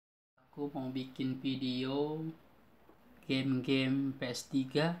Aku mau bikin video game-game PS3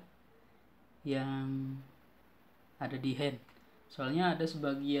 yang ada di hand. Soalnya ada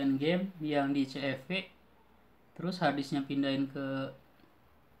sebagian game yang di CFV terus harddisknya pindahin ke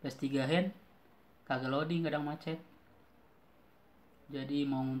PS3 hand, kagak loading, kadang macet. Jadi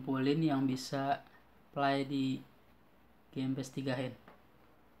mau ngumpulin yang bisa play di game PS3 hand.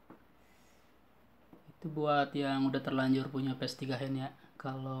 Itu buat yang udah terlanjur punya PS3 hand ya.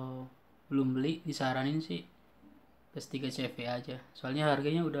 Kalau belum beli disaranin sih PS3 CV aja, soalnya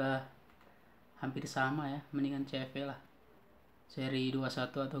harganya udah hampir sama ya. Mendingan CV lah, seri 21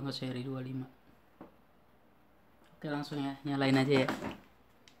 atau enggak seri 25. Oke, langsung ya, nyalain aja ya.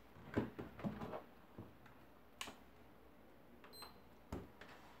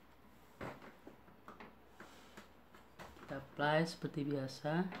 Kita apply seperti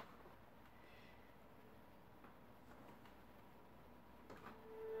biasa.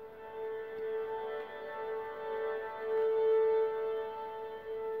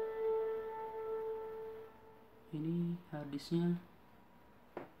 Ini harddisknya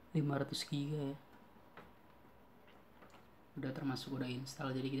 500 GB ya, udah termasuk udah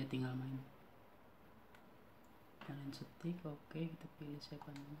install, jadi kita tinggal main. Nyalain stick, oke, kita pilih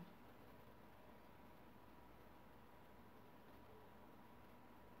second.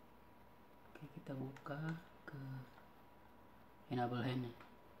 Oke, kita buka ke enable hand ya.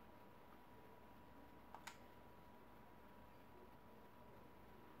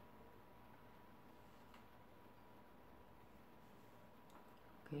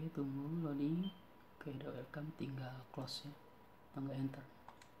 Oke, tunggu loading. Oke, udah welcome, tinggal close ya, atau enggak enter.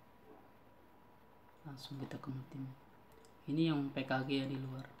 Langsung kita ke multiman. Ini yang PKG ya di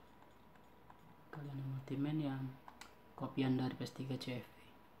luar. Kalian yang multiman yang kopian dari PS3 CFV.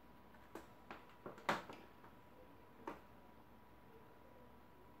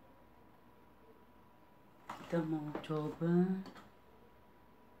 Kita mau coba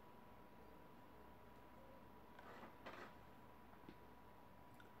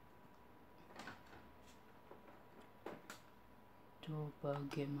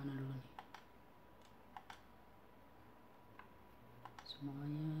game mana dulu nih.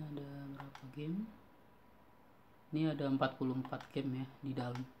 Semuanya ada berapa game? Ini ada 44 game ya di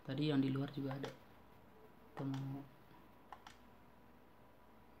dalam. Tadi yang di luar juga ada. Kita mau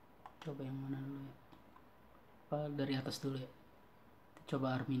coba yang mana dulu ya? Apa dari atas dulu ya? Kita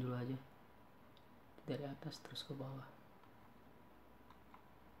coba army dulu aja. Dari atas terus ke bawah.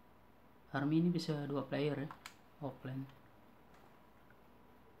 Army ini bisa 2 player ya, offline.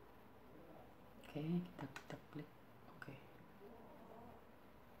 Oke, kita klik. Oke.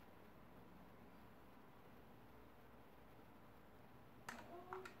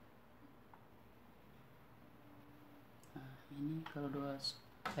 Nah, ini kalau 2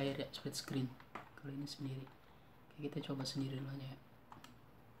 player ya, split screen. Kalau ini sendiri. Oke, kita coba sendiri dulu aja ya.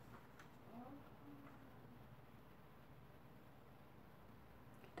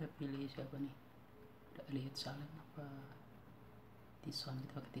 Kita pilih siapa nih? Udah lihat Salen apa Tison?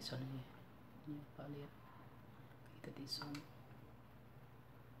 Kita pakai Tison aja ya. Ini apa lihat? Kita Tison.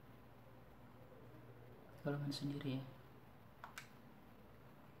 Kalau main sendiri ya.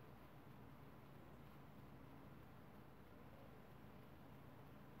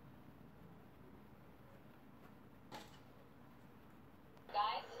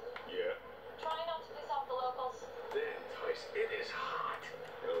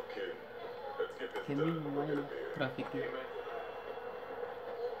 Gamenya lumayan ya, grafiknya.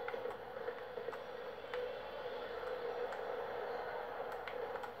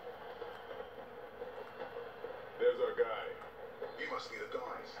 There's our guy. You must be the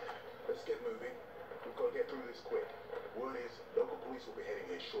guys. Let's get moving. We've got to get through this quick. Word is, local police will be heading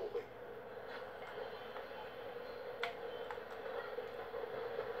here shortly.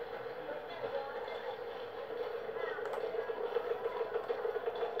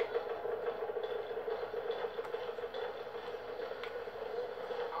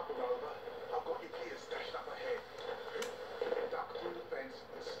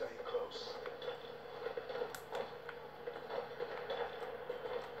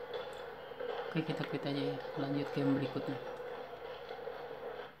 Oke, kita quit aja ya, lanjut game berikutnya.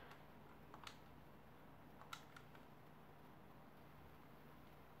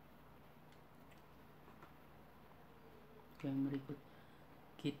 Game berikutnya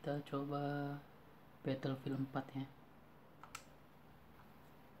kita coba Battlefield 4 ya.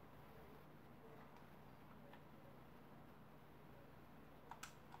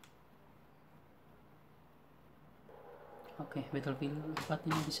 Oke, Battlefield 4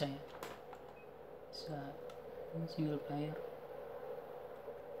 ini bisa ya. Bisa ini single player.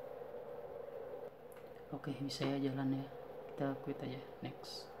 Oke, bisa ya jalan ya. Kita quit aja.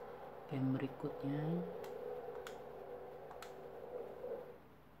 Next. Game berikutnya.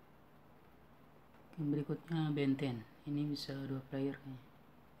 Game berikutnya Benten. Ini bisa 2 player kayaknya.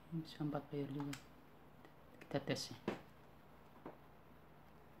 Ini bisa 4 player juga. Kita tes ya.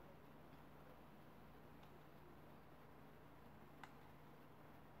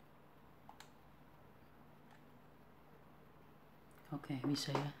 Oke, bisa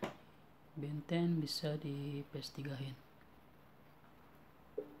ya. Benten bisa di PS3 Hen.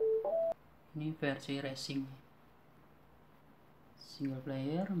 Ini versi racing. Single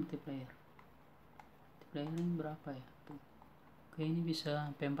player, multiplayer. Multiplayer ini berapa ya? Tuh. Oke, ini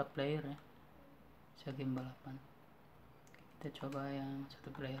bisa sampai 4 player ya. Bisa game balapan. Kita coba yang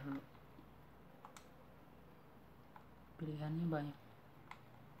 1 player dulu. Pilihannya banyak.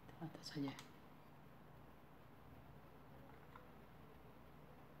 Kita atas saja.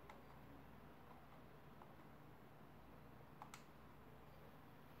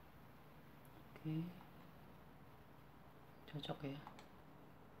 Oke, cocok ya.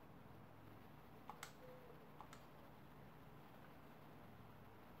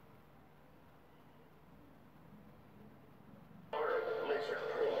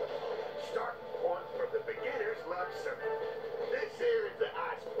 Start point from the beginner's love circle. This here is the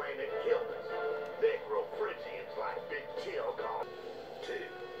ice planet Gildas. They grow Phrygians like Big Chill called 2,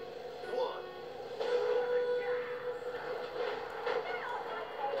 1. Wah.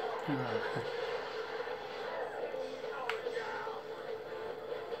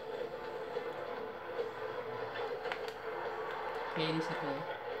 Oke, ini seru ya.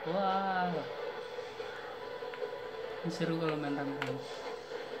 Wah, ini seru kalau main rame-rame.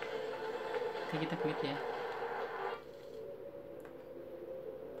 Oke, kita quit ya.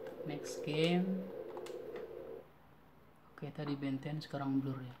 Next game. Oke, tadi Benten, sekarang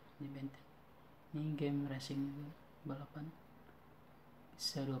Blur ya. Ini Benten. Ini game racing juga, balapan.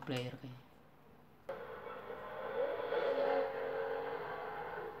 Bisa 2 player kayaknya.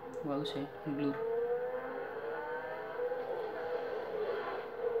 Bagus ya, Blur.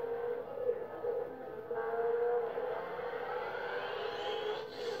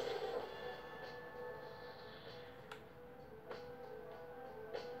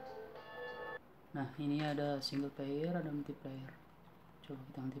 Nah, ini ada single player, ada multiplayer. Coba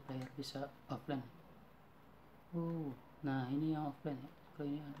kita multiplayer, bisa offline. Nah ini yang offline ya. Kalau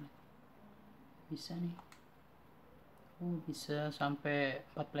ini online, bisa nih. Bisa sampai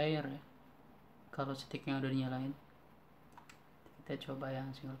 4 player ya. Kalau sticknya udah dinyalain. Kita coba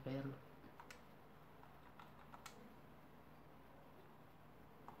yang single player dulu.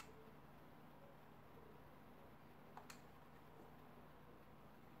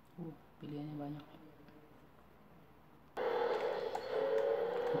 Pilihannya banyak ya.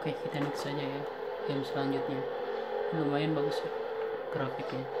 Oke, kita next saja ya. Game selanjutnya lumayan bagus ya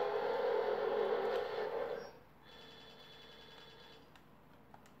grafiknya.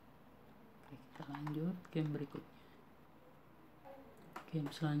 Oke, kita lanjut game berikutnya. Game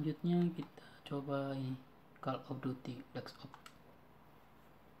selanjutnya kita coba ini, Call of Duty Black Ops.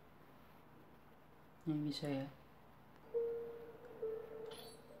 Ini bisa ya.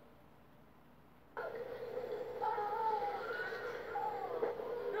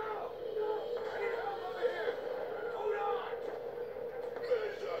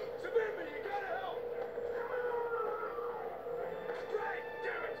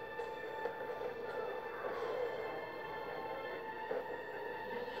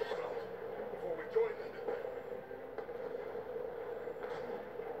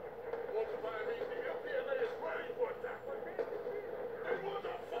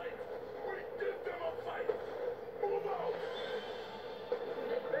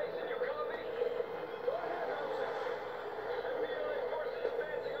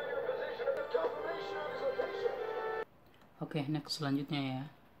 Oke, next selanjutnya ya.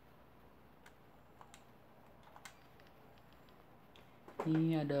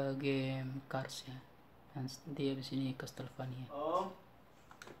 Ini ada game Cars ya. Nanti habis ini Castlevania.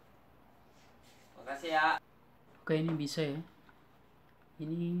 Makasih ya. Oke, ini bisa ya.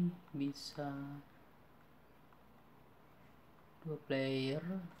 Ini bisa 2 player.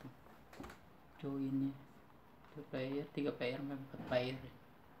 Joinnya 2 player, 3 player, 4 player.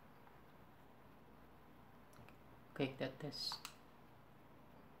 Oke, kita tes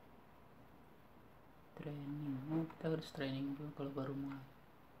training. Kita harus training dulu kalau baru mulai.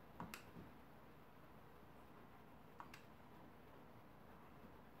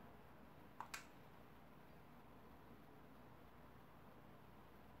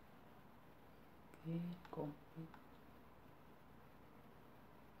 Oke, complete.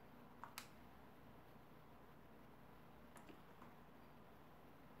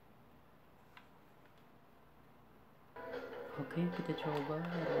 Oke, kita coba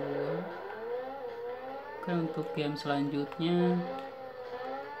dua. Oke, untuk game selanjutnya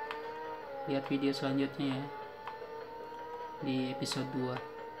lihat video selanjutnya ya di episode 2.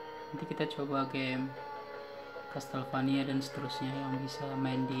 Nanti kita coba game Castlevania dan seterusnya yang bisa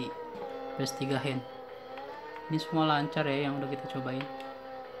main di PS3 Hen. Ini semua lancar ya yang udah kita cobain.